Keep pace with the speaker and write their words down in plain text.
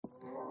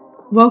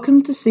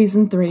Welcome to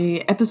Season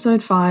 3,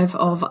 Episode 5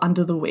 of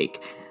Under the Week.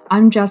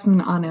 I'm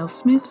Jasmine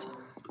Arnell-Smith.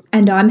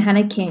 And I'm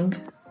Hannah King.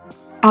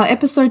 Our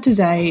episode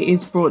today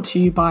is brought to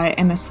you by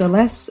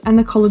MSLS and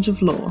the College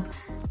of Law.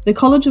 The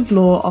College of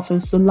Law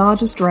offers the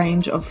largest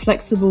range of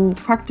flexible,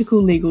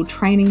 practical legal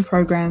training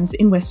programs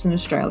in Western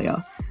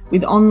Australia.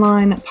 With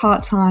online,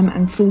 part-time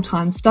and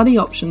full-time study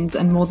options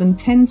and more than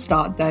 10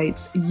 start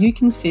dates, you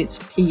can fit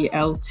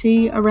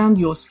PLT around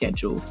your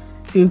schedule.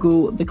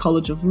 Google the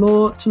College of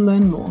Law to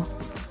learn more.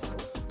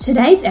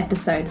 Today's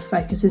episode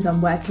focuses on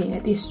working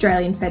at the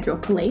Australian Federal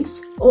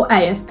Police, or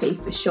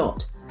AFP for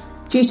short.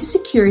 Due to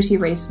security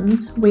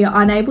reasons, we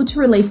are unable to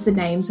release the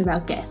names of our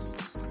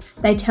guests.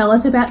 They tell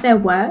us about their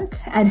work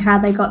and how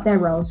they got their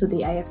roles at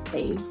the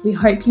AFP. We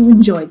hope you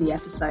enjoy the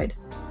episode.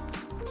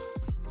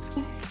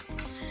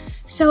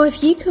 So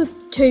if you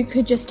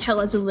could just tell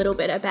us a little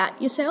bit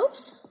about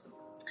yourselves.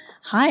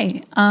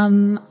 Hi,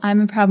 I'm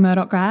a proud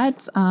Murdoch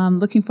grad.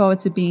 Looking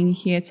forward to being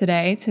here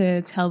today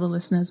to tell the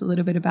listeners a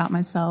little bit about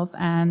myself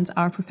and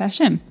our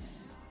profession.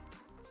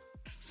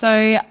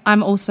 So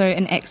I'm also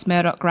an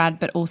ex-Murdoch grad,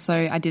 but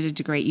also I did a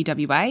degree at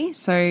UWA.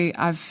 So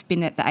I've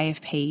been at the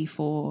AFP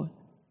for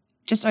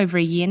just over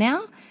a year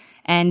now,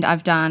 and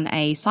I've done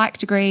a psych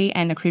degree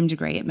and a crim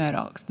degree at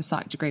Murdoch's. The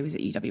psych degree was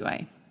at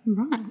UWA.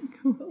 Right,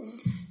 cool.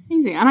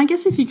 Amazing. And I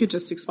guess if you could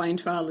just explain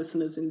to our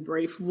listeners in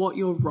brief what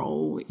your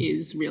role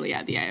is really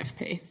at the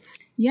AFP.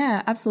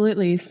 Yeah,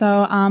 absolutely.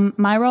 So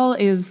my role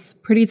is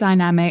pretty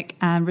dynamic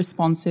and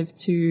responsive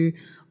to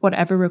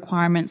whatever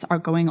requirements are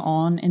going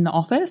on in the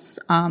office.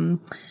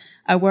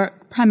 I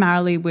work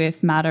primarily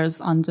with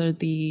matters under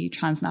the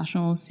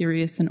transnational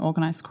serious and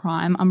organised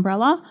crime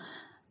umbrella,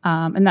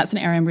 and that's an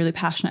area I'm really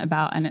passionate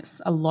about, and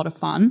it's a lot of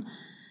fun.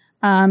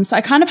 So I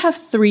kind of have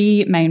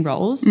three main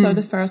roles. So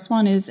the first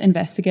one is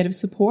investigative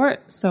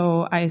support.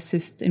 So I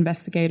assist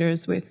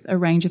investigators with a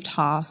range of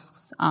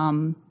tasks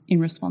in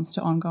response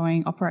to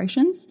ongoing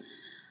operations.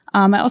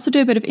 I also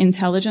do a bit of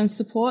intelligence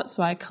support.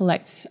 So I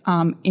collect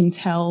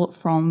intel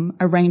from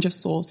a range of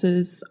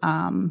sources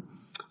on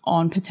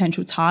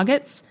potential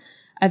targets.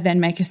 I then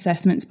make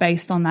assessments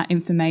based on that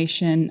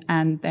information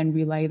and then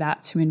relay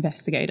that to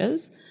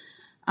investigators.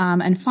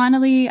 And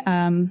finally,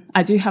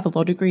 I do have a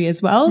law degree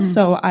as well,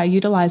 so I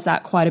utilise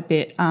that quite a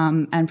bit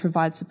and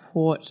provide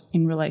support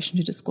in relation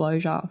to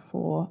disclosure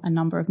for a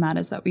number of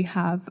matters that we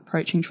have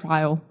approaching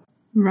trial.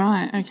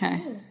 Right, okay.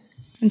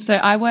 And so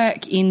I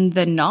work in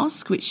the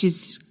NOSC, which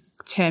is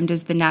termed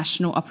as the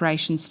National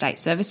Operations State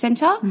Service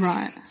Centre.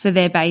 Right. So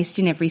they're based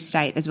in every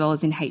state as well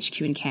as in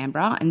HQ in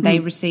Canberra, and they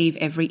receive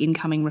every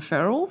incoming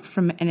referral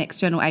from an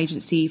external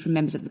agency, from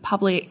members of the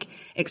public,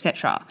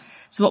 etc.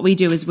 So what we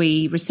do is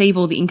we receive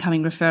all the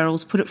incoming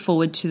referrals, put it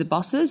forward to the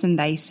bosses, and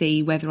they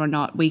see whether or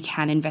not we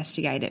can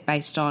investigate it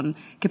based on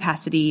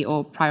capacity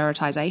or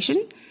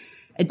prioritisation.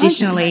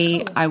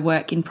 Additionally, I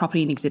work in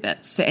property and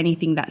exhibits, so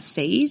anything that's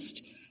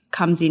seized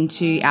comes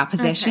into our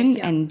possession,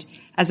 and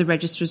as a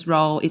registrar's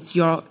role, it's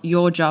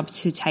your job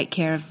to take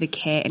care of the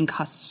care and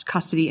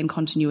custody and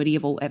continuity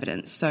of all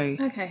evidence. So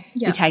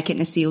we take it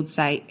in a sealed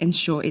state,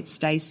 ensure it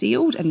stays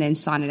sealed, and then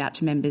sign it out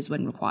to members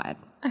when required.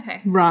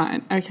 Okay.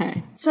 Right,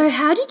 okay. So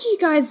how did you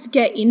guys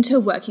get into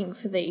working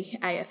for the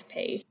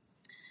AFP?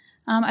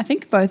 I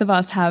think both of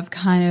us have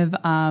kind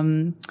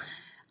of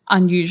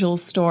unusual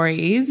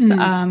stories.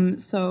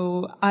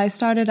 So I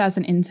started as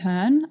an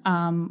intern,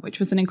 which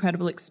was an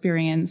incredible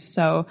experience.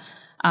 So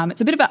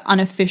it's a bit of an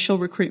unofficial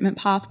recruitment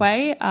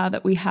pathway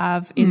that we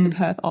have in the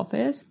Perth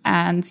office.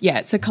 And yeah,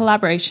 it's a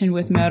collaboration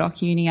with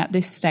Murdoch Uni at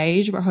this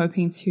stage. We're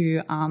hoping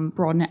to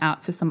broaden it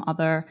out to some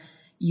other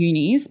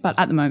unis, but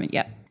at the moment,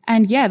 yeah.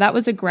 And yeah, that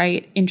was a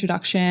great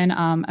introduction,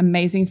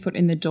 amazing foot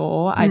in the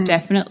door. I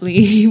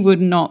definitely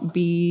would not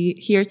be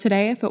here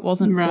today if it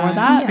wasn't for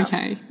that. Yeah.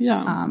 Okay,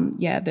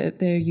 yeah.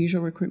 The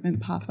usual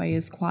recruitment pathway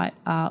is quite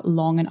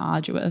long and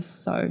arduous,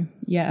 so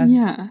yeah.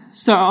 Yeah.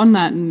 So on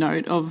that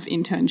note of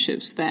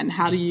internships then,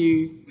 how do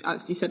you,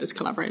 as you said, it's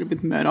collaborated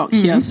with Murdoch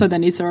here, so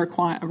then is there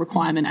a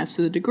requirement as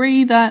to the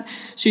degree that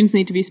students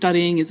need to be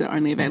studying? Is it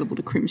only available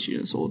to crim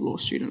students or law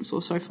students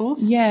or so forth?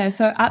 Yeah,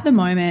 so at the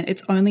moment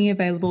it's only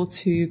available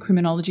to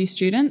criminology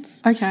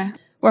students. Okay.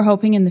 We're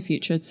hoping in the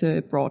future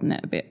to broaden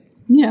it a bit.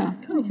 Yeah.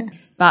 Cool. Okay.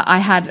 But I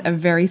had a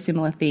very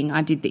similar thing.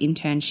 I did the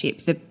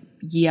internship the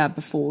year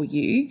before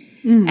you,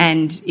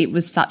 and it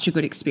was such a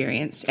good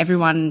experience.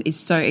 Everyone is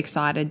so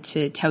excited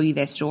to tell you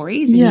their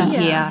stories, and you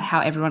hear how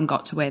everyone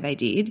got to where they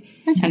did,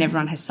 and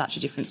everyone has such a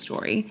different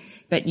story.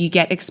 But you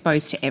get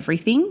exposed to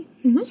everything.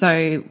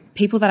 So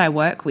people that I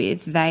work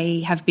with, they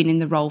have been in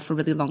the role for a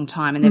really long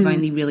time, and they've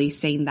only really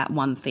seen that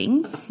one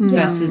thing,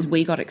 versus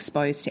we got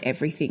exposed to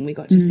everything. We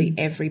got to see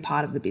every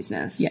part of the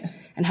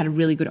business, and had a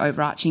really good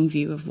overarching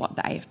view of what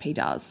the AFP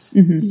does.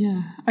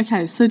 Yeah.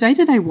 Okay, so day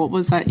to day, what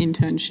was that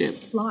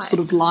internship sort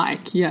of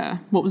like? Yeah.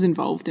 What was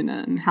involved in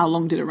it, and how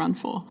long did it run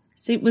for?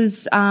 So it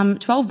was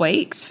 12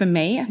 weeks for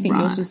me. I think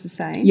yours was the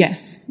same.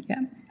 Yes. Yeah.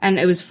 And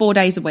it was 4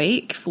 days a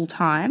week, full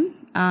time.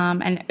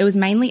 And it was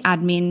mainly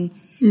admin,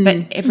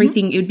 but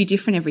everything, it would be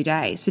different every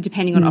day. So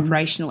depending on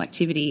operational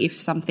activity, if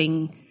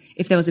something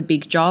if there was a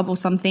big job or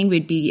something,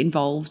 we'd be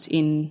involved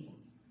in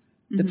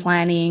the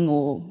planning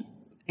or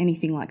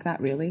anything like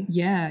that, really.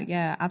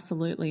 Yeah,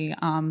 absolutely.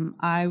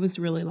 I was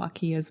really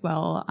lucky as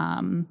well.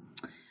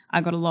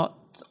 I got a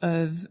lot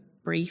of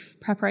brief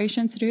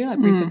preparation to do, like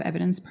brief of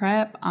evidence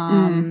prep,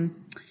 and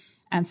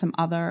some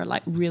other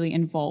like really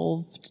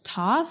involved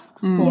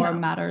tasks for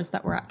matters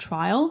that were at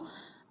trial.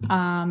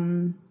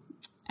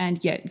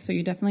 And yeah, so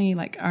you definitely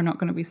like are not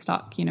going to be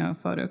stuck,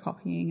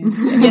 photocopying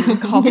and getting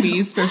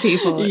copies for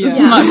people. It's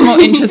much more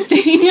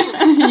interesting.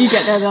 You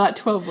get there, they're like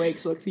 12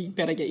 weeks. Look, you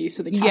better get used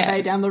to the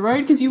cafe down the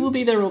road because you will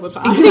be there all the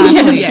time.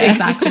 Exactly,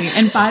 exactly.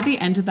 And by the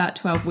end of that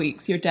 12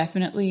 weeks, you're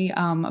definitely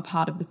a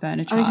part of the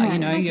furniture.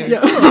 You're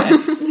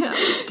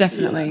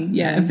Definitely.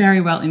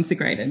 Very well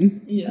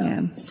integrated.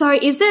 Yeah. So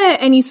is there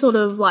any sort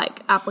of like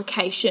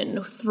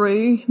application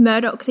through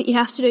Murdoch that you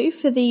have to do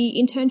for the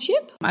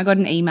internship? I got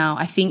an email.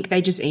 I think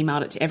they just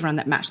emailed it to everyone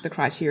that matched the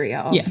criteria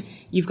of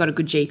you've got a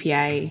good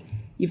GPA,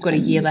 you've got a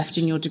year left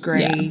in your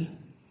degree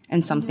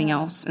and something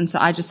else. And so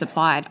I just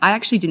applied. I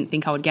actually didn't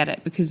think I would get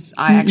it because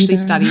I actually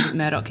studied at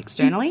Murdoch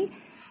externally.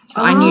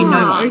 So I knew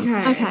no one.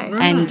 Okay.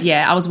 And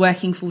I was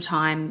working full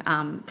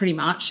time pretty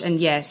much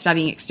and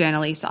studying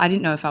externally. So I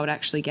didn't know if I would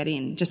actually get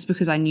in just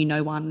because I knew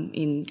no one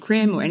in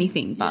Crim or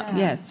anything.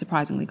 But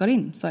surprisingly got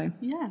in. So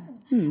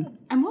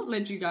And what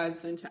led you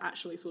guys then to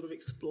actually sort of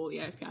explore the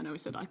AFP? I know we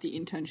said like the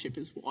internship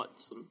is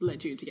what sort of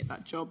led you to get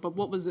that job, but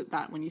what was it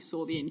that when you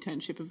saw the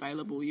internship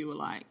available, you were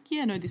like,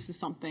 this is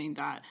something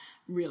that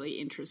really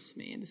interests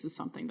me and this is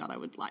something that I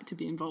would like to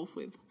be involved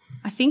with?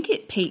 I think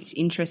it piqued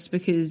interest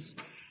because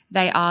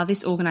they are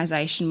this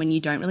organisation when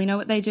you don't really know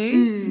what they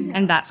do,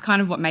 and that's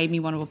kind of what made me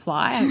want to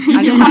apply.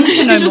 I just wanted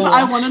to know more.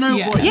 I want to know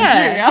what you do.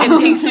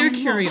 It piques your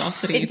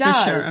curiosity. It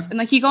does. For sure. And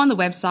like you go on the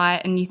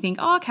website and you think,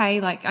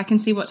 okay, like I can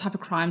see what type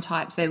of crime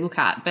types they look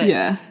at, but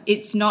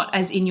it's not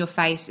as in your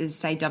face as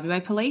say WA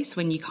Police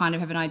when you kind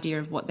of have an idea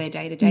of what their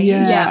day-to-day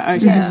is.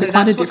 So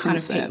that's what kind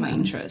of piqued my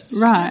interest.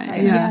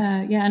 Right.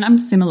 Yeah. And I'm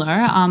similar.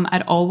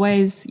 I'd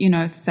always,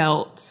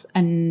 felt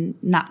a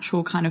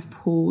natural kind of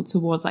pull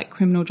towards like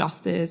criminal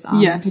justice,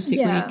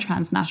 particularly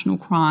transnational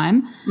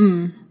crime.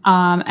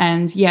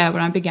 And when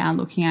I began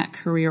looking at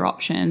career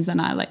options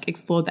and I like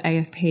explored the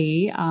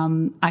AFP,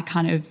 I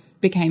kind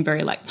of became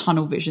very like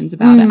tunnel visions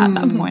about it at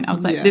that point. I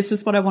was like, this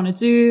is what I want to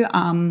do.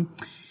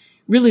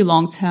 Really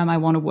long term, I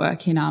want to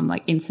work in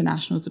like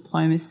international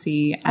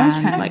diplomacy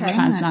and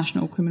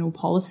transnational criminal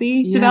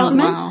policy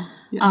development. Wow.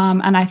 Yes.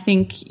 And I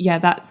think,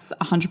 that's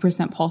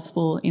 100%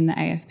 possible in the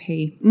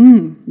AFP.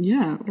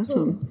 Yeah,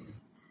 awesome.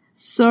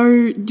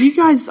 So do you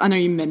guys, I know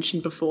you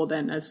mentioned before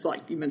then, as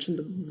like you mentioned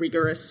the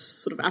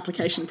rigorous sort of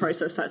application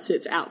process that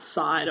sits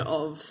outside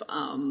of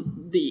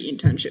the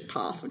internship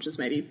path, which is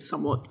maybe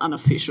somewhat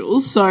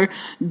unofficial. So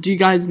do you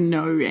guys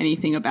know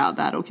anything about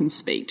that or can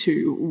speak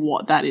to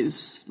what that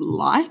is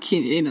like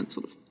in a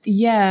sort of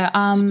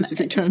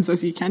specific terms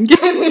as you can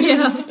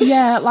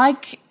get?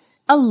 Like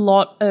a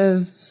lot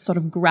of sort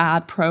of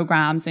grad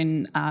programs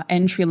in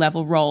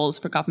entry-level roles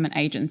for government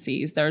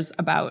agencies, there's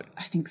about,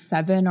 I think,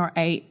 7 or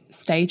 8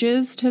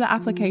 stages to the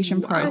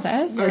application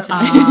process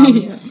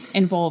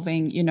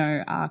involving,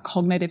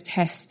 cognitive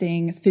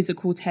testing,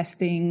 physical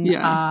testing,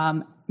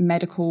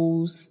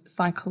 medicals,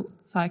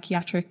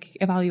 psychiatric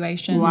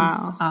evaluations.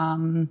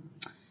 Wow.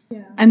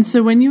 And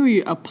so when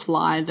you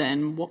apply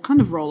then, what kind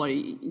of role are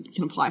you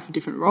can apply for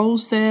different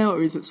roles there,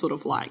 or is it sort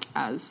of like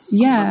as some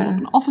level of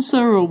an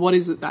officer, or what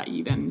is it that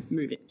you then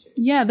move into?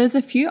 Yeah, there's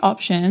a few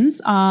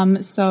options.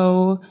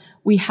 So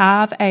we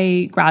have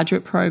a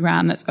graduate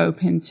program that's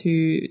open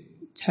to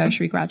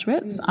tertiary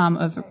graduates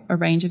of a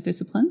range of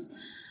disciplines.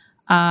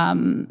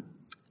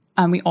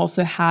 And we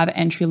also have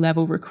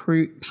entry-level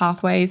recruit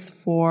pathways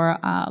for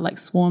like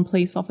sworn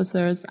police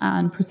officers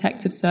and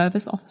protective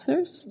service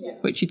officers,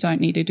 which you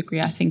don't need a degree.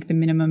 I think the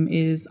minimum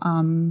is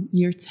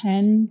year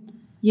 10.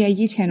 Yeah,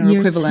 year 10 or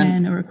equivalent. Year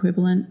 10 or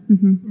equivalent.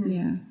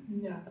 Yeah.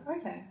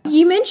 Okay.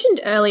 You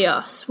mentioned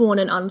earlier sworn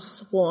and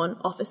unsworn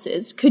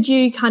officers. Could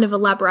you kind of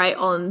elaborate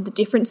on the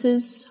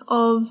differences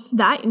of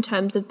that in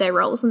terms of their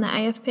roles in the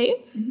AFP?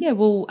 Yeah,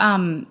 well,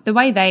 the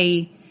way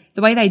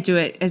they do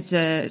it as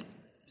a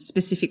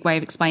specific way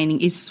of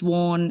explaining is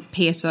sworn,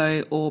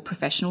 PSO or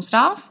professional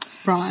staff.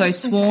 Right. So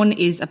sworn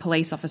is a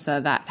police officer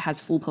that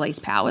has full police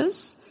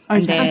powers.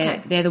 And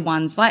they're the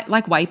ones like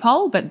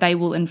WAPOL, but they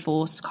will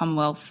enforce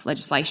Commonwealth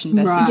legislation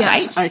versus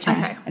state.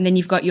 Okay. And then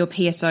you've got your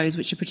PSOs,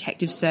 which are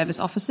protective service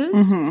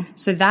officers.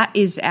 So that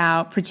is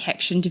our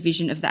protection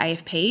division of the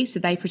AFP. So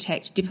they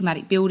protect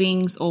diplomatic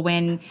buildings, or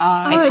when a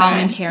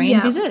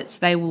parliamentarian visits,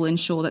 they will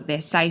ensure that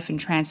they're safe and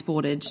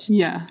transported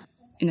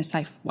in a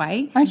safe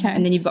way. Okay.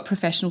 And then you've got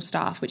professional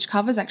staff, which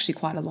covers actually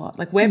quite a lot.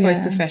 Like we're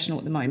both professional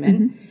at the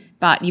moment.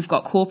 But you've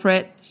got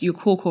your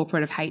core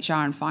corporate of HR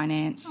and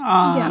finance.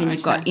 And then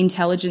you've got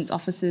intelligence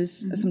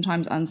officers,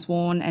 sometimes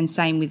unsworn, and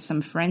same with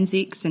some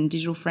forensics and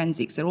digital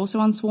forensics. They're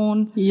also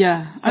unsworn.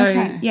 Yeah. So,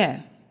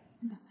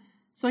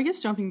 So I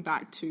guess jumping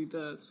back to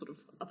the sort of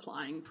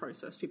applying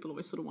process, people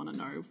always sort of want to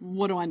know,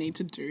 what do I need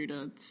to do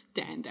to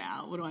stand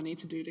out? What do I need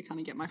to do to kind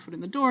of get my foot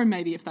in the door? And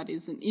maybe if that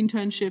is an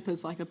internship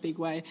as like a big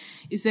way,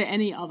 is there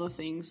any other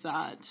things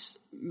that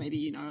maybe,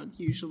 you know,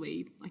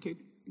 usually like a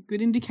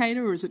good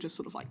indicator, or is it just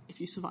sort of like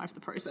if you survive the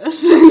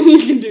process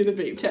you can do the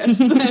beep test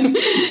then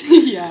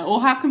yeah,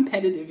 or how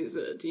competitive is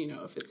it? Do you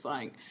know if it's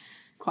like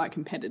quite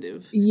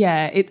competitive?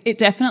 Yeah, it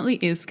definitely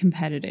is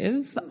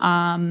competitive.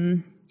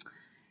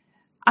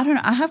 I don't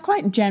know. I have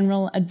quite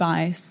general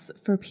advice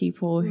for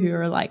people who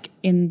are like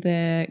in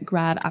the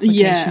grad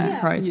application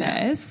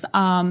process.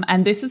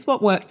 And this is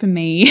what worked for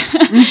me.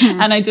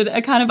 And I did it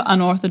a kind of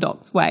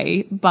unorthodox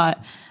way, but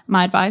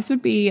my advice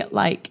would be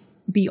like,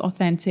 be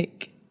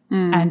authentic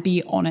and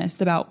be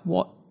honest about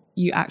what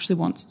you actually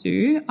want to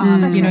do.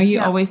 You know,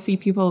 you always see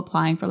people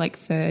applying for like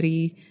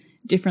 30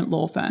 different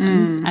law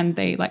firms and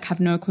they like have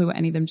no clue what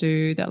any of them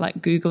do. They're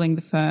like Googling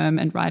the firm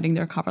and writing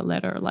their cover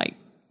letter like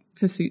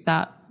to suit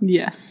that.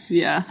 Yes,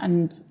 yeah.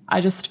 And I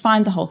just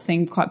find the whole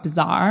thing quite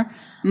bizarre.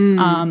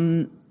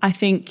 I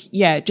think,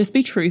 yeah, just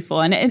be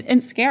truthful. And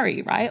it's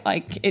scary, right?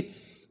 Like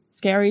it's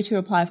scary to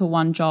apply for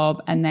one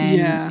job and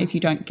then if you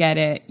don't get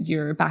it,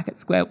 you're back at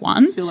square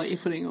one. I feel like you're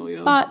putting all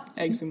your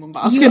eggs in one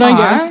basket, you I are,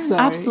 guess. So,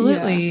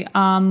 absolutely.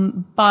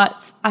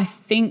 But I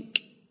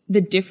think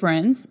the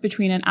difference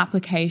between an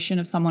application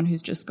of someone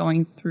who's just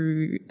going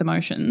through the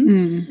motions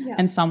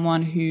and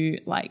someone who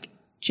like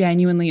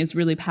genuinely is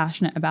really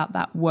passionate about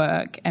that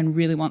work and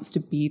really wants to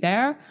be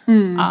there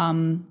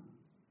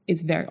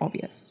is very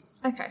obvious.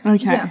 Okay,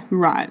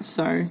 right.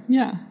 So,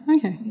 okay.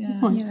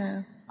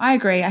 I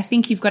agree. I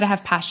think you've got to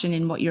have passion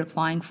in what you're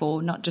applying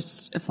for, not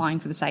just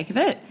applying for the sake of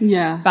it.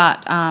 Yeah.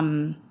 But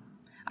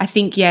I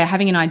think,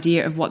 having an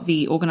idea of what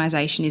the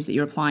organisation is that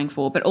you're applying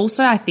for, but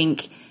also I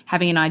think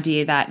having an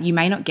idea that you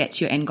may not get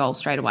to your end goal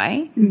straight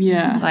away.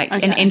 Yeah. Like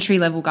an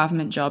entry-level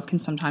government job can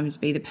sometimes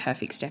be the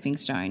perfect stepping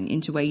stone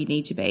into where you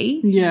need to be.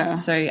 Yeah.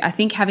 So I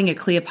think having a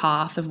clear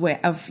path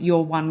of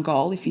your one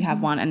goal, if you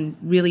have one, and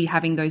really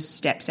having those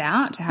steps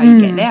out to how you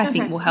get there, I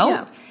think will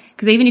help.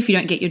 Because even if you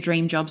don't get your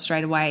dream job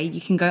straight away, you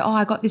can go,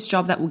 I got this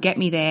job that will get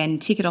me there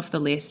and tick it off the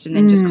list and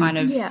then just kind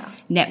of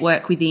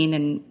network within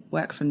and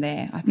work from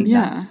there. I think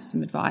that's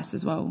some advice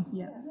as well.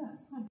 Yeah.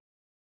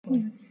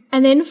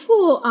 And then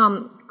for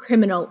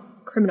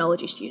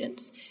criminology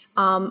students,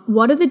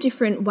 what are the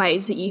different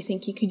ways that you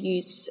think you could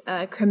use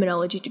a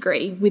criminology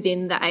degree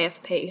within the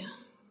AFP?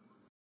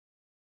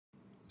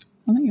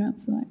 I'll let you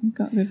answer that. You've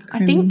got the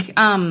I think,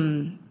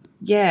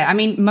 I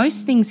mean,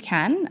 most things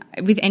can,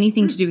 with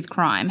anything to do with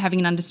crime, having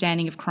an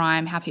understanding of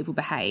crime, how people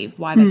behave,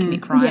 why they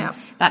commit crime,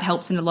 that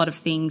helps in a lot of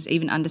things,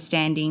 even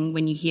understanding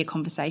when you hear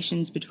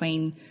conversations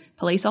between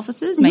police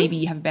officers, maybe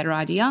you have a better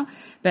idea.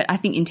 But I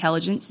think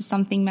intelligence is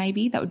something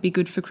maybe that would be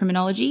good for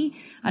criminology.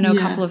 I know a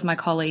couple of my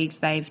colleagues,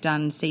 they've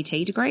done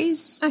CT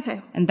degrees. Okay.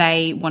 And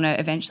they want to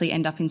eventually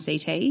end up in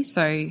CT.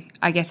 So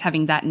I guess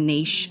having that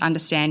niche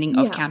understanding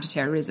of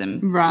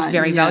counterterrorism is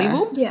very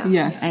valuable. Yeah.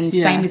 Yes. And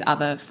same with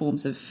other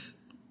forms of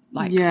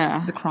like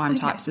the crime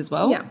types as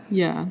well.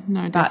 Yeah,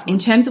 no, definitely. But in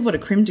terms of what a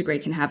crim degree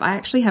can have, I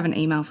actually have an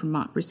email from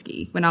Mark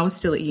Brisky when I was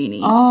still at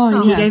uni.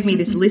 And he gave me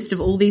this list of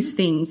all these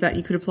things that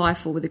you could apply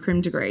for with a crim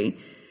degree.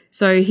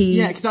 So he...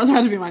 Yeah, because that was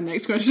about to be my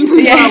next question as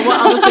well. What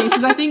other things?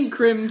 Because I think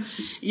crim,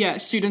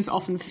 students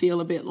often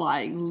feel a bit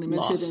like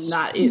limited Lost. in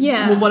that it's,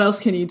 well, what else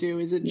can you do?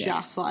 Is it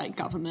just like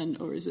government,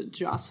 or is it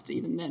just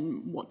even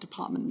then what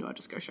department do I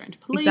just go straight into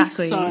police?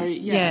 Exactly. So,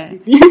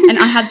 And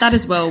I had that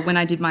as well when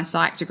I did my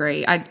psych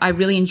degree. I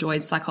really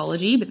enjoyed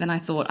psychology, but then I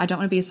thought I don't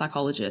want to be a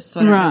psychologist,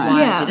 so I don't know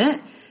why I did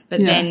it. But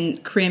then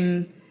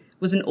crim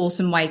was an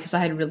awesome way because I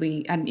had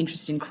an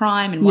interest in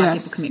crime and why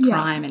people commit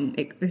crime, and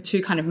the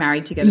two kind of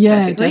married together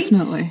perfectly.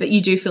 Definitely. But you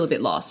do feel a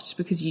bit lost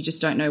because you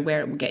just don't know where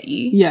it will get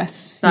you.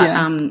 Yes.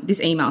 But this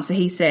email, so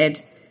he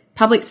said,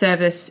 public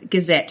service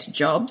gazette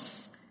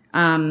jobs,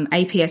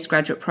 APS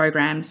graduate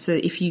programs. So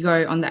if you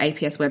go on the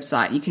APS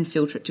website, you can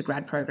filter it to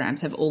grad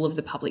programs, have all of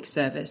the public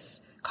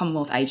service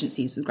Commonwealth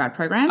agencies with grad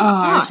programs.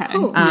 Oh, okay.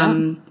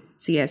 Cool.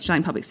 So,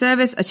 Australian Public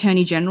Service,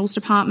 Attorney General's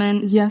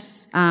Department.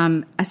 Yes.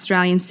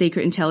 Australian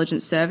Secret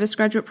Intelligence Service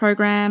graduate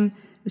program,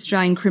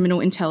 Australian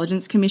Criminal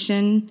Intelligence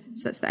Commission,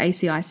 so that's the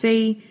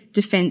ACIC,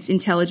 Defence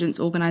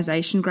Intelligence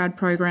Organisation grad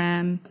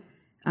program,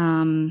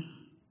 and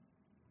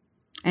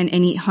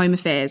any Home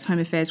Affairs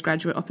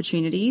graduate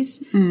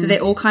opportunities. So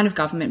they're all kind of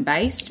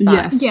government-based,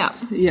 but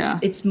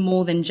it's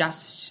more than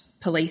just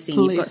policing.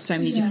 You've got so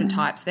many different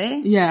types there.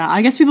 Yeah,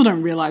 I guess people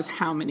don't realise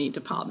how many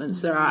departments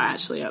there are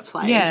actually at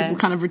play. Yeah. People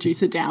kind of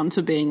reduce it down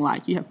to being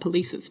like you have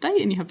police at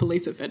state and you have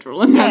police at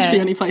federal, and that's the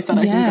only place that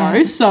I can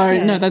go. So,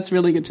 no, that's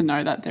really good to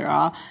know that there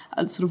are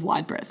a sort of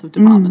wide breadth of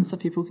departments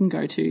that people can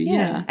go to.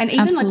 Yeah. And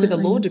even like with a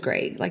law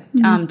degree, like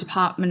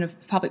Department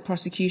of Public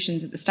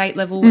Prosecutions at the state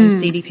level and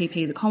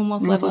CDPP the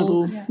Commonwealth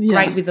level.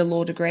 Great with a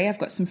law degree. I've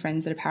got some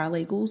friends that are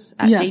paralegals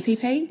at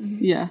DPP.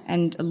 Yeah.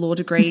 And a law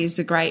degree is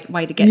a great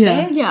way to get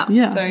there.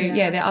 Yeah. So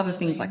there are other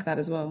things like that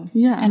as well.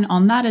 Yeah. And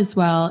on that as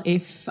well,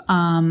 if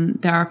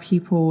there are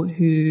people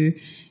who,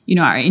 you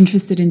know, are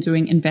interested in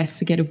doing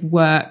investigative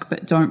work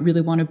but don't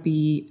really want to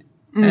be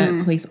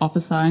a police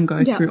officer and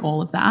go through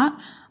all of that,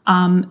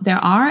 there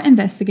are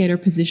investigator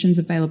positions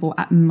available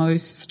at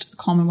most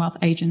Commonwealth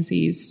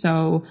agencies.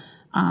 So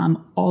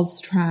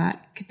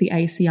AUSTRAC, the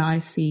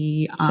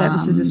ACIC,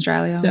 Services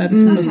Australia,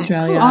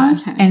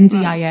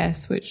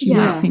 NDIS, which you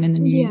might have seen in the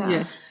news.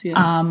 Yes.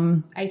 Yeah.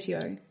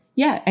 ATO.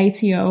 Yeah,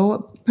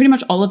 ATO. Pretty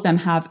much all of them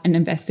have an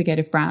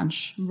investigative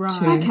branch. Right.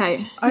 too.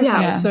 Okay. Okay.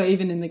 Yeah. So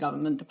even in the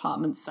government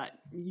departments that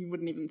you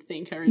wouldn't even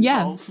think are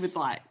involved with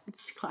like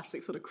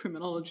classic sort of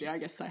criminology, I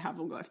guess they have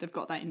all got, if they've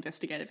got that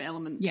investigative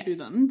element to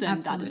them, then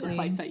that is a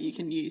place that you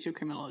can use your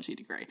criminology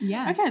degree.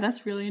 Yeah. Okay,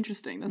 that's really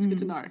interesting. That's good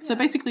to know. So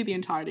basically the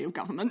entirety of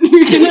government.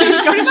 You can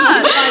choose pretty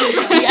much.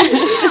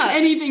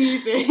 Anything you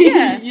see.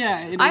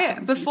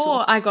 Yeah.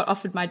 Before I got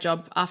offered my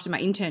job after my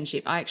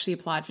internship, I actually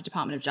applied for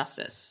Department of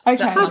Justice. Okay.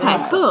 So that's not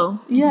hard. Cool.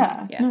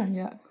 Yeah. No,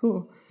 yeah,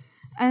 cool.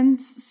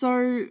 And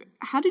so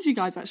how did you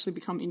guys actually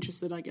become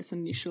interested, I guess,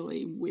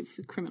 initially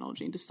with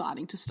criminology and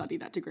deciding to study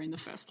that degree in the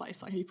first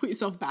place? Like, you put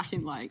yourself back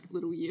in, like,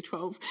 little year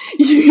 12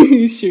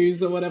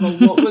 shoes or whatever.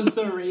 What was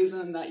the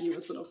reason that you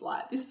were sort of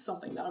like, this is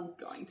something that I'm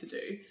going to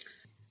do?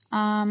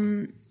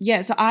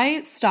 So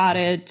I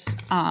started,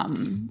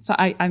 so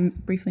I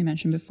briefly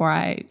mentioned before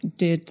I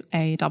did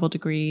a double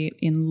degree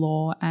in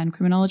law and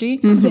criminology.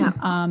 Yeah.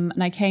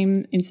 And I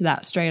came into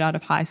that straight out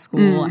of high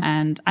school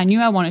and I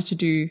knew I wanted to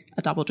do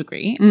a double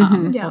degree.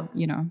 For,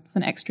 you know, it's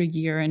an extra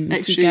year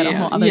and to get a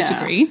whole other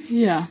degree.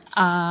 Yeah.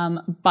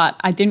 But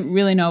I didn't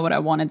really know what I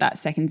wanted that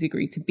second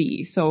degree to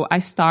be. So I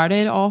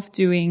started off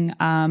doing,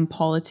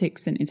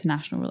 politics and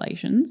international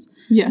relations.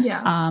 Yes.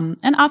 Yeah.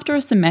 And after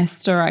a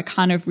semester, I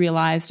kind of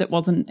realized it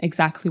wasn't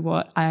exactly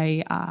what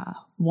I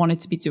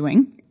wanted to be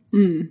doing.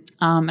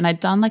 And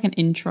I'd done like an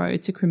intro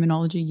to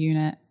criminology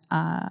unit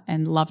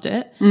and loved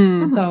it.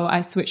 So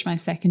I switched my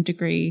second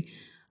degree.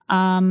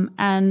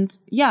 And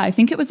yeah, I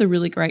think it was a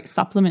really great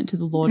supplement to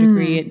the law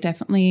degree. It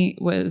definitely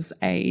was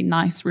a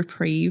nice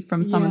reprieve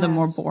from some of the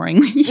more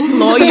boring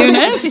law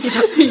units.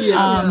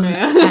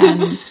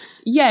 And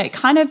yeah,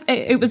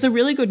 it was a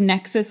really good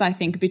nexus, I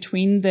think,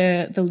 between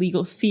the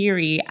legal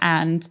theory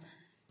and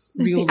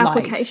real life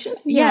application.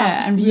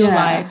 and real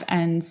life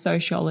and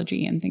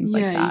sociology and things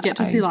like that. Yeah, you get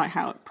to see like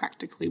how it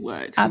practically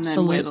works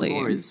Absolutely. and then where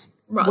the law is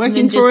Rather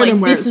working than for just it like,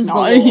 and where this it's is the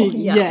not. law.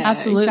 Yeah.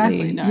 Absolutely.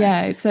 Exactly, no.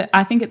 Yeah,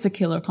 I think it's a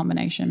killer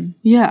combination.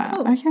 Yeah.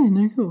 Okay,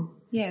 no, cool.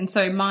 Yeah, and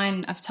so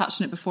mine, I've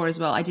touched on it before as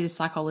well. I did a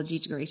psychology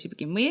degree to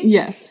begin with.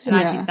 Yes. And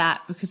I did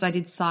that because I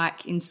did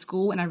psych in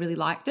school and I really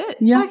liked it.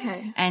 Yeah.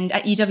 Okay. And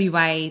at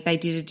UWA, they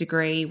did a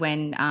degree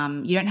when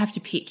you don't have to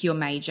pick your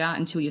major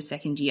until your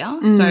second year.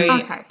 So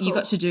you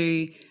got to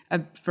do a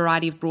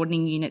variety of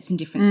broadening units and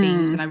different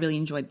things, and I really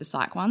enjoyed the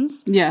psych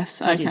ones. Yes,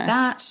 so I did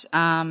that,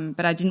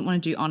 but I didn't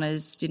want to do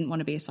honours, didn't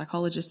want to be a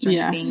psychologist or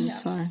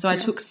anything. So I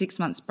took 6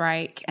 months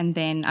break, and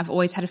then I've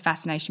always had a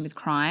fascination with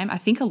crime. I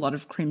think a lot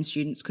of crim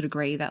students could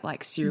agree that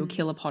like serial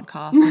killer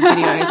podcasts and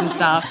videos and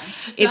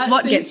stuff, it's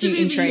what gets you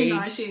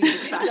intrigued.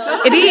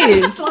 It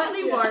is.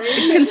 Slightly worried.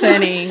 It's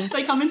concerning.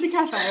 They come into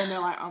cafe and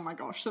they're like, oh my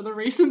gosh, so the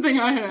recent thing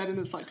I heard, and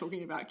it's like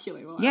talking about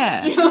killing. Like,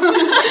 yeah.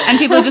 And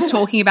people are just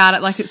talking about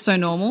it like it's so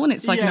normal, and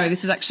it's like, no,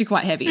 this is actually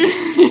quite heavy.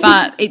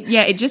 But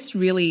it just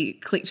really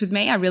clicked with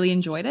me. I really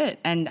enjoyed it,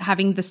 and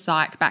having the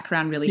psych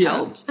background really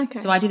helped. Okay.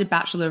 So I did a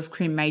Bachelor of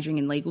Crim majoring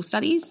in legal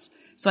studies.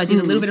 So I did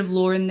a little bit of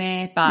law in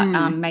there, but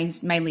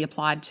mainly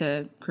applied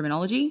to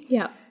criminology.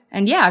 Yeah.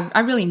 And yeah, I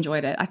really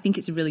enjoyed it. I think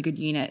it's a really good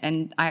unit,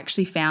 and I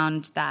actually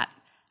found that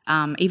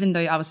even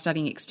though I was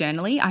studying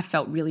externally, I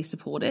felt really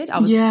supported. I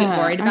was a bit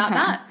worried about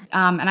that.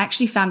 And I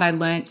actually found I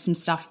learnt some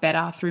stuff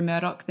better through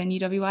Murdoch than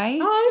UWA.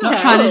 Oh, okay. Not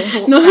trying to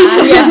talk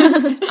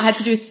bad. I had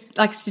to do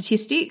like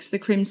statistics, the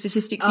crim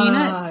statistics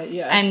unit.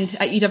 Yes.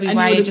 And at UWA,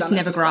 I just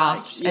never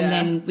grasped. And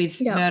then with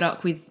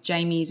Murdoch, with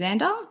Jamie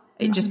Zander,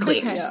 it just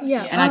clicked.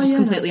 Yeah. And I just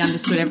completely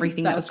understood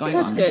everything that was going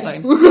on. good.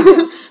 So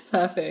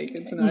Perfect.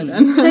 Good to know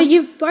then. So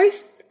you've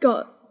both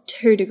got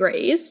 2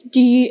 degrees.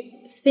 Do you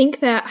think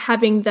that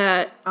having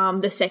the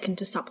second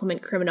to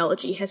supplement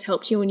criminology has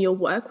helped you in your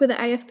work with the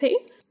AFP?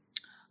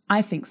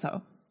 I think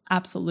so.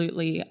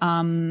 Absolutely.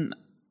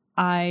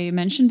 I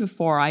mentioned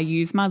before I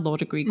use my law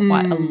degree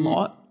quite a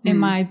lot in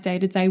my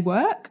day-to-day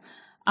work.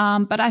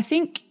 But I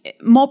think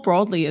more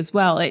broadly as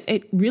well,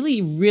 it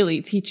really,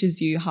 really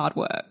teaches you hard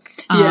work.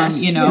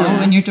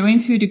 When you're doing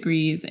 2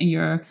 degrees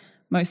and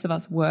most of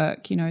us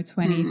work,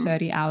 20,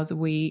 30 hours a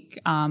week,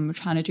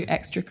 trying to do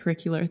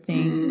extracurricular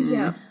things.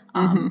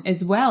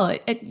 As well.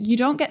 You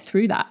don't get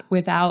through that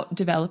without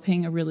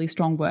developing a really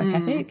strong work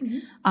ethic.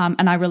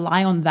 And I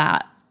rely on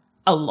that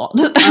a lot.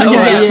 No,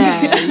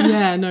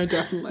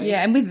 definitely.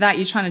 yeah, and with that,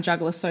 you're trying to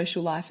juggle a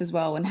social life as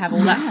well and have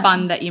all that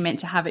fun that you're meant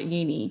to have at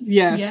uni.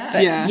 Yes.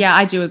 But yeah,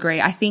 I do agree.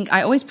 I think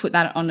I always put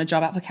that on a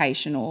job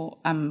application, or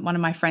one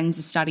of my friends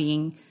is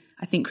studying,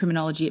 I think,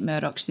 criminology at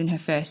Murdoch. She's in her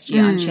first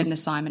year and she had an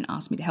assignment,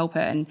 asked me to help her.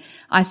 And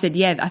I said,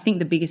 I think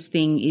the biggest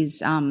thing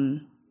is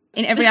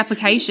in every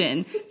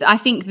application. I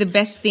think the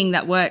best thing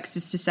that works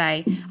is to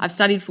say, I've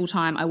studied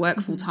full-time, I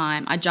work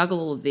full-time, I juggle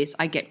all of this,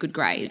 I get good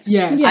grades.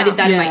 Yes. I did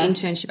that in my Yeah.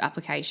 internship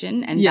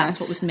application, and Yes. that's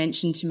what was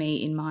mentioned to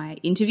me in my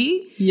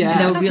interview. Yeah. And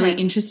they were really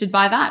interested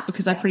by that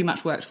because I pretty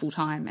much worked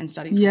full-time and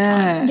studied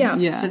full-time.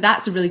 Yeah. So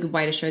that's a really good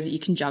way to show that you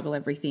can juggle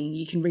everything.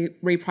 You can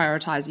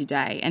reprioritize your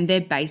day, and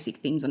they're basic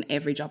things on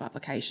every job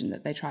application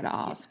that they try to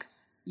ask.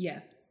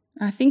 Yeah.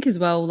 I think as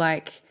well,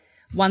 like,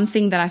 one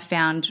thing that I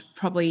found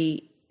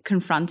probably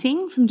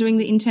confronting from doing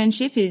the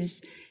internship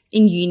is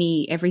in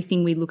uni,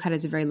 everything we look at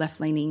is a very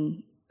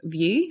left-leaning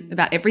view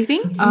about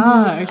everything.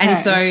 Oh, okay. And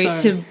so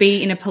to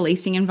be in a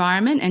policing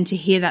environment and to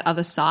hear that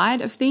other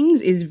side of things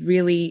is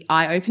really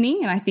eye-opening,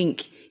 and I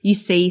think you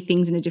see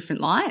things in a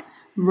different light.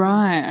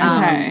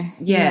 Right.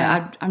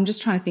 Okay. I'm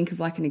just trying to think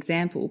of like an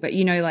example, but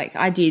you know, like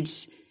I did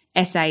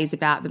essays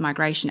about the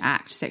Migration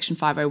Act, Section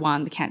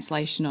 501, the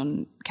cancellation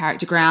on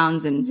character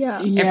grounds and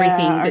everything.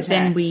 But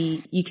then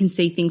you can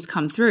see things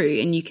come through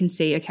and you can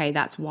see, okay,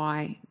 that's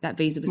why that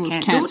visa was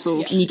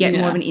cancelled. And you get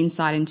more of an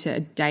insight into a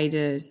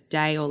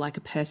day-to-day or like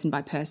a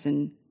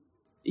person-by-person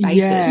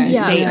basis and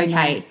see,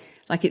 okay,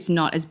 like it's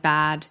not as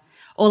bad.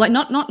 Or like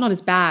not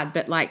as bad,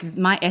 but like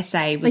my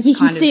essay was Like you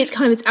can kind see of, it's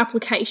kind of its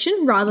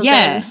application rather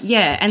yeah,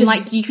 than and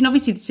like you can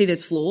obviously see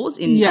there's flaws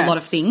in a lot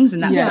of things,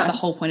 and that's Yeah. what the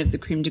whole point of the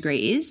crim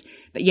degree is.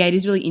 But yeah, it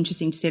is really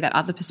interesting to see that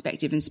other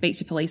perspective and speak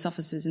to police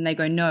officers, and they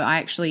go, no, I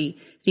actually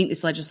think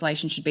this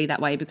legislation should be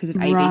that way because of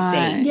ABC.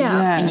 Right.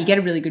 Yeah. And you get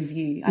a really good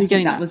view. I think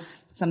getting that that.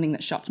 was something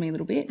that shocked me a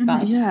little bit.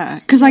 But Yeah,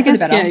 because I guess,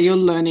 better. you're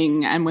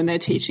learning, and when they're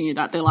teaching you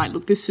that, they're like,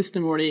 look, this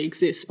system already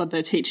exists, but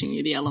they're teaching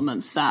you the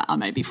elements that are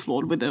maybe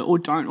flawed with it or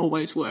don't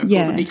always work, or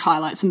the big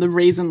highlights. And the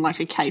reason like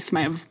a case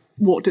may have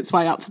walked its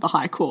way up to the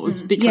High Court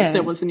was because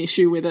there was an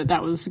issue with it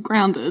that was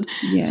grounded.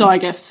 Yeah. So I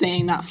guess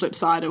seeing that flip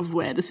side of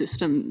where the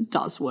system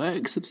does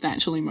work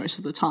substantially most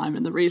of the time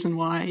and the reason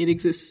why it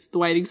exists the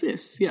way it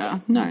exists. Yeah,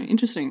 no,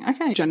 interesting.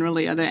 Okay.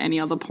 Generally, are there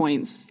any other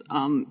points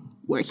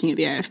working at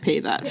the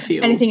AFP that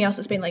feel... anything else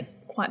that's been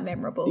like quite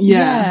memorable.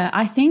 Yeah.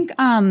 I think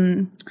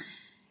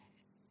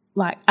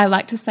like I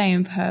like to say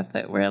in Perth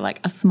that we're like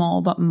a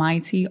small but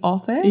mighty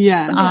office.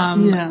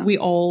 We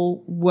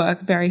all work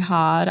very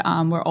hard.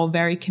 We're all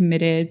very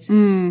committed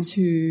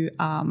to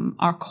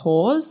our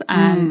cause,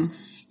 and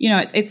you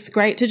know, it's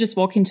great to just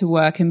walk into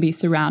work and be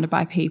surrounded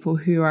by people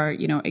who are,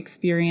 you know,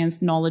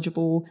 experienced,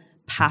 knowledgeable,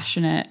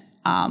 passionate,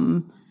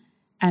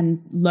 and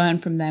learn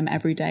from them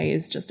every day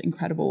is just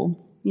incredible.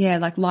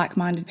 yeah,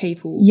 like-minded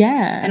people.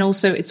 Yeah. And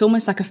also it's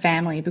almost like a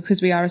family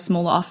because we are a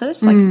smaller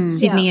office. Like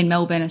Sydney and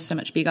Melbourne are so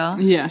much bigger.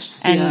 Yes.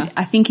 And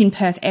I think in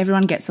Perth,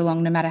 everyone gets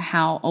along no matter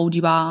how old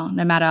you are,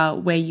 no matter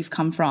where you've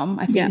come from.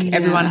 I think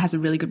everyone has a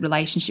really good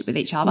relationship with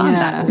each other, and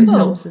that always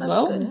helps as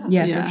well. Good.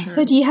 Yeah, for sure.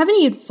 So do you have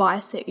any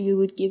advice that you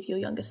would give your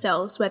younger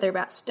selves, whether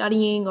about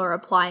studying or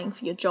applying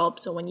for your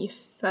jobs or when you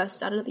first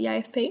started at the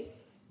AFP?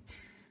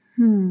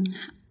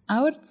 I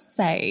would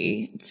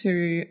say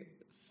to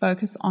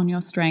focus on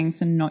your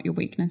strengths and not your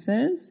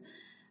weaknesses.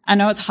 I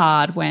know it's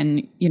hard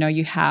when, you know,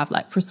 you have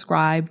like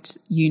prescribed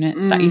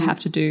units that you have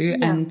to do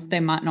and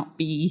they might not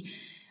be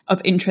of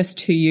interest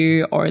to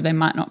you, or they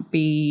might not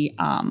be,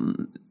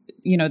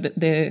 you know,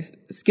 the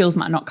skills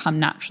might not come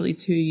naturally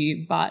to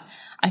you. But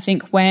I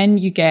think when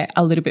you get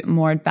a little bit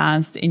more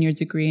advanced in your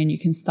degree and you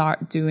can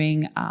start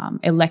doing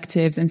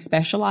electives and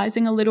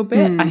specializing a little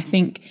bit, I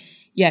think,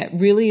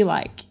 really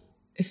like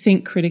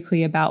think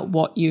critically about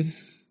what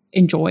you've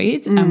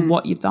enjoyed and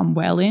what you've done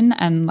well in,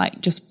 and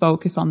like just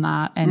focus on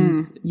that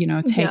and you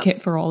know, take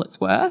it for all it's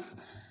worth.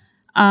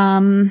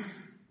 I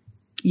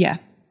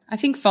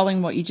think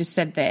following what you just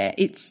said there,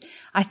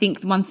 I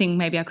think one thing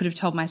maybe I could have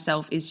told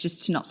myself is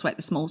just to not sweat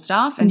the small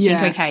stuff and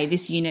think, okay,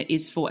 this unit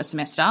is for a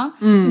semester.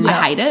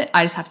 I hate it.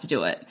 I just have to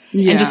do it.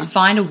 And just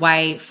find a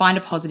way, find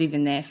a positive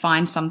in there,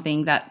 find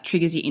something that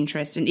triggers your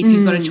interest. And if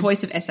you've got a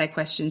choice of essay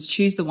questions,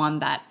 choose the one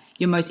that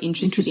you're most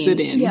interested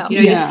in. Yeah.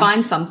 You know, just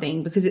find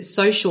something, because it's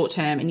so short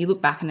term and you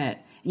look back on it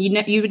and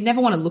you would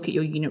never want to look at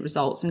your unit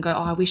results and go,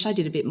 oh, I wish I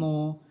did a bit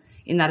more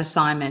in that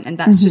assignment. And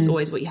that's just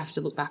always what you have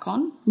to look back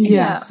on.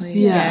 Yes.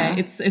 Yeah.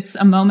 It's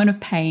a moment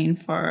of pain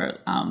for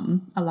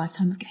a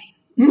lifetime of gain.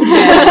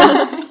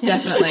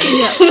 Definitely.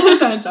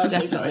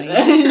 Fantastic.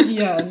 Definitely.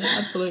 Yeah,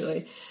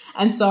 absolutely.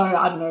 And so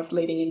I don't know if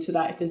leading into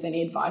that, if there's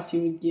any advice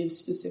you would give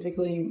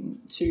specifically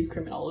to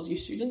criminology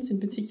students in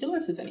particular,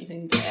 if there's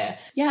anything there.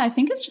 Yeah, I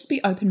think it's just be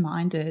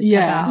open-minded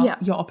Yeah.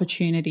 about your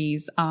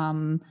opportunities.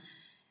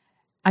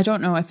 I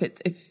don't know if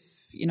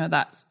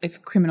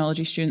if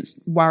criminology students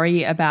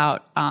worry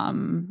about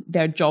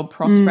their job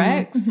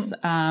prospects,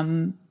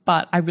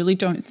 but I really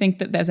don't think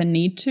that there's a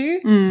need to.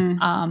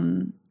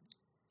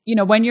 You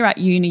know, when you're at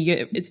uni,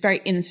 it's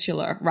very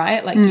insular,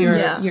 right? Like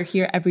you're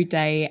here every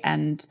day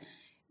and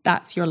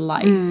that's your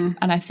life.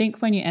 And I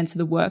think when you enter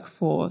the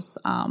workforce,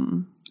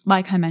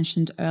 like I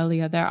mentioned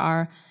earlier, there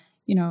are,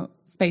 you know,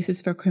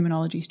 spaces for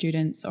criminology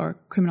students or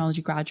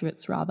criminology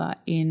graduates rather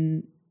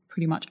in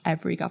pretty much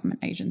every government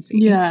agency.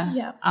 Yeah.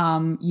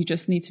 You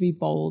just need to be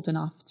bold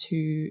enough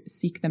to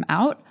seek them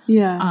out.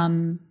 Yeah.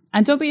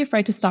 And don't be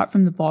afraid to start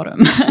from the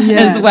bottom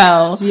as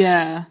well.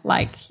 Yeah.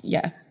 Like,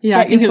 Yeah, get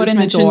I think your it foot was in the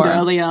mentioned door.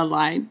 earlier,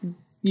 like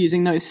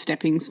using those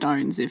stepping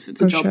stones if it's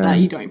a For job sure. that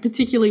you don't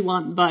particularly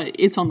want, but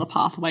it's on the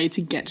pathway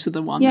to get to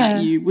the one Yeah.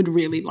 that you would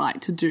really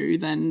like to do,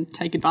 then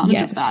take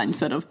advantage of that Yes.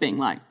 instead of being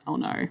like, oh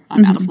no,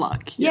 I'm out of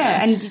luck.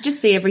 Yeah, and you just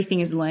see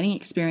everything as a learning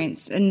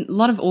experience. And a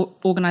lot of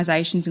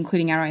organisations,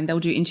 including our own, they'll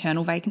do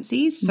internal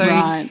vacancies. So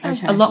Right,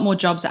 okay. a lot more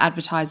jobs are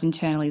advertised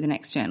internally than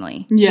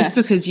externally. Yes. Just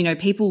because, you know,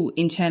 people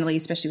internally,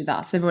 especially with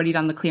us, they've already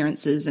done the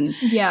clearances and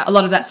Yeah. a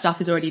lot of that stuff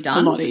is already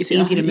done. lot So it's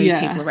easier. easy to move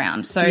Yeah. people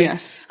around. So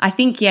Yes. I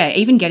think, yeah,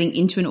 even getting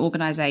into an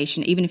organisation,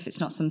 even if it's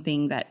not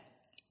something that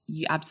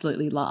you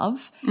absolutely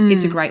love,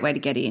 it's a great way to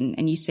get in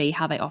and you see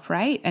how they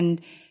operate.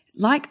 And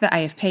like the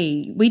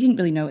AFP, we didn't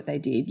really know what they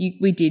did.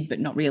 We did,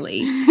 but not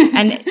really.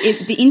 And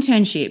the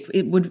internship,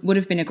 it would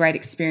have been a great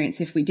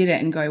experience if we did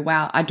it and go,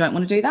 wow, I don't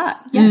want to do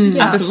that.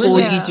 Yes, Before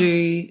yeah. you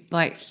do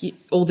like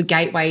all the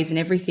gateways and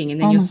everything,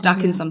 and then you're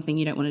stuck in something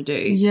you don't want to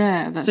do.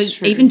 Yeah, that's So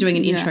true. even doing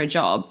an Yeah. intro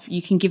job,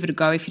 you can give it a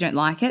go. If you don't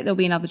like it, there'll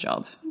be another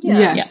job.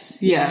 Yes.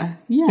 Yeah.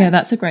 Yeah,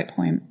 that's a great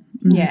point.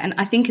 Yeah, and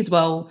I think as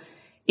well,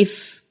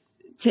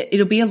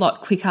 it'll be a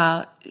lot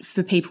quicker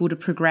for people to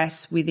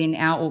progress within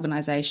our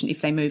organisation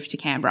if they move to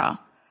Canberra,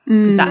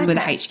 because that's where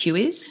the HQ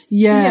is.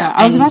 Yeah,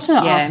 I was And, about to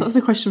yeah. ask, that was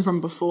a question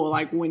from before,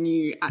 like when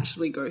you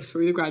actually go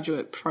through the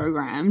graduate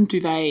program, do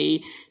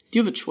you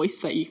have a choice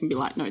that you can be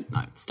like, no,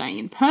 staying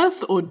in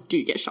Perth, or do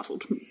you get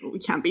shuffled? We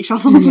can't be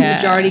shuffled. Yeah.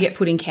 Majority get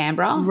put in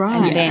Canberra,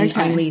 Right, and then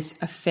okay. only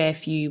a fair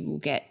few will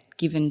get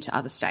given to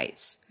other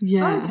states.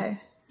 Yeah. Okay.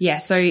 Yeah,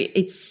 so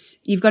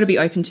you've got to be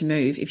open to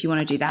move if you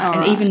want to do that. And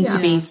right, even to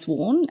be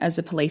sworn as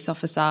a police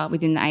officer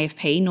within the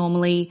AFP,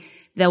 normally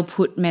they'll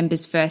put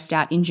members first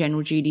out in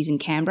general duties in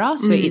Canberra.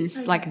 So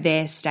it's like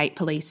their state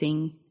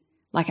policing,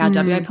 like our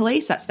WA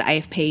police, that's the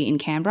AFP in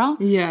Canberra.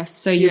 Yes.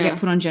 So you get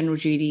put on general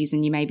duties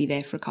and you may be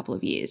there for a couple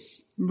of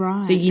years.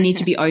 Right. So you need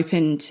to be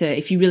open to,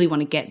 if you really want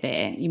to get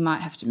there, you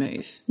might have to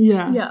move.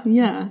 Yeah.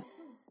 Yeah.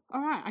 All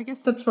right, I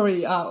guess that's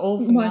probably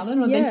all for now then.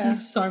 Well, thank you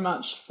so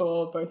much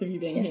for both of you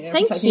being here.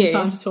 Thank for taking you. the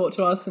time to talk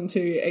to us and to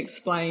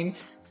explain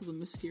the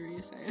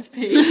mysterious AFP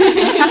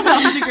to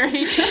some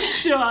degree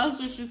to us,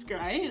 which is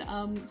great.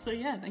 So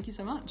yeah, thank you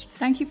so much.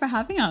 Thank you for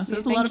having us. It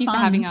was a lot Thank of you fun.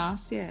 for having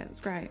us. Yeah, it was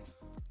great.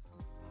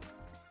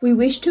 We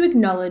wish to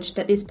acknowledge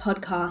that this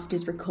podcast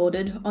is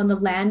recorded on the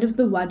land of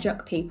the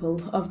Whadjuk people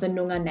of the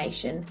Noongar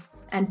Nation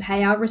and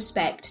pay our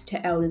respect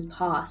to elders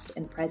past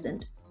and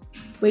present.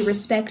 We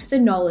respect the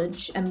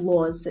knowledge and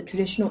laws that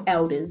traditional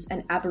elders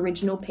and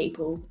Aboriginal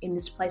people in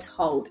this place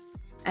hold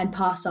and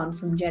pass on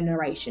from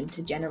generation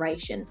to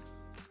generation.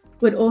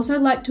 We'd also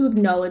like to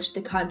acknowledge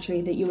the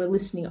country that you are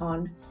listening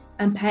on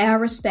and pay our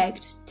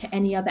respect to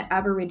any other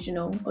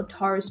Aboriginal or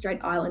Torres Strait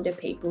Islander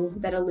people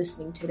that are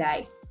listening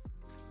today.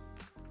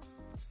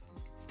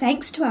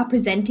 Thanks to our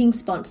presenting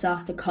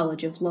sponsor, the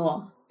College of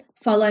Law.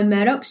 Follow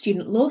Murdoch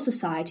Student Law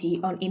Society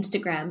on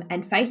Instagram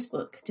and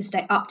Facebook to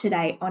stay up to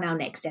date on our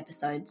next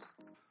episodes.